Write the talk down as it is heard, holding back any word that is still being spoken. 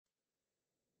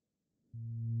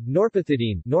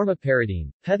Norpethidine,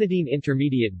 Norpethidine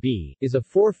intermediate B, is a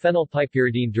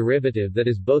 4-phenylpiperidine derivative that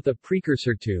is both a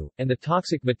precursor to, and the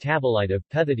toxic metabolite of,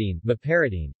 pethidine,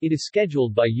 meperidine. It is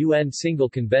scheduled by UN Single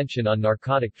Convention on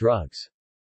Narcotic Drugs.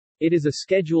 It is a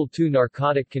Schedule II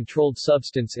narcotic controlled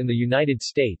substance in the United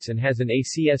States and has an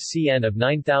ACSCN of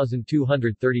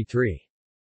 9233.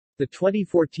 The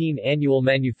 2014 annual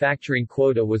manufacturing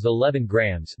quota was 11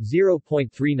 grams,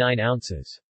 0.39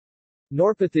 ounces.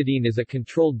 Norpethidine is a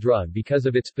controlled drug because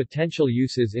of its potential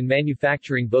uses in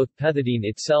manufacturing both pethidine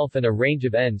itself and a range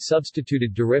of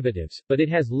N-substituted derivatives, but it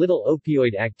has little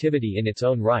opioid activity in its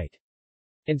own right.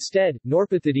 Instead,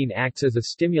 norpethidine acts as a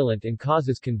stimulant and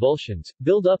causes convulsions.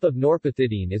 Buildup of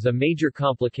norpethidine is a major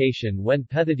complication when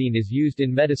pethidine is used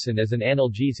in medicine as an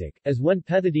analgesic, as when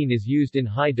pethidine is used in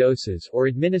high doses or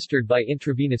administered by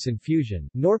intravenous infusion,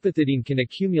 norpethidine can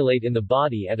accumulate in the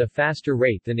body at a faster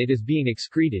rate than it is being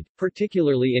excreted,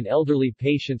 particularly in elderly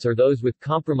patients or those with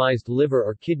compromised liver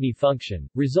or kidney function,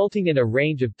 resulting in a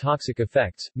range of toxic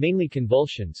effects, mainly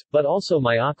convulsions, but also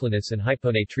myoclonus and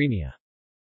hyponatremia.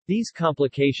 These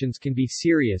complications can be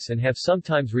serious and have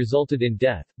sometimes resulted in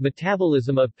death.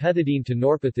 Metabolism of pethidine to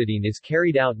norpethidine is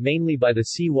carried out mainly by the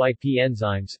CYP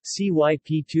enzymes,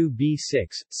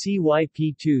 CYP2B6,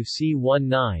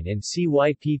 CYP2C19 and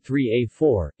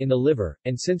CYP3A4, in the liver,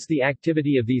 and since the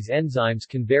activity of these enzymes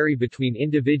can vary between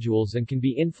individuals and can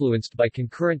be influenced by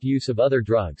concurrent use of other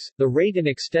drugs, the rate and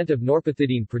extent of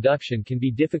norpethidine production can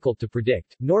be difficult to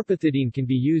predict. Norpethidine can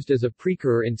be used as a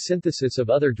precursor in synthesis of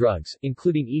other drugs,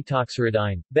 including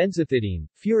etoxaridine, benzethidine,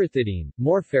 furanthidine,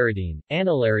 morpharidine,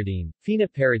 anylaridine,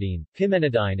 phenoparidine,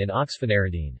 pimenidine and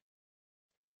oxphenaridine.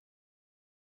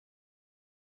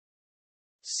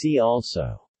 See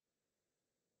also: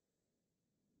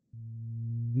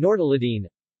 Nortolidine,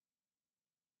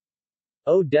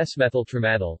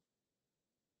 O-desmethyltramadol,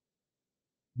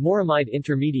 Moramide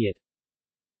intermediate,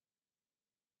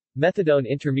 Methadone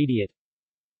intermediate,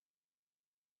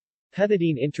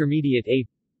 Pethidine intermediate A,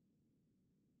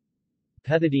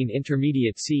 Pethidine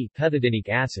intermediate C, pethidinic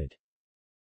acid.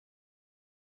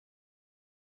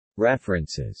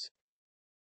 References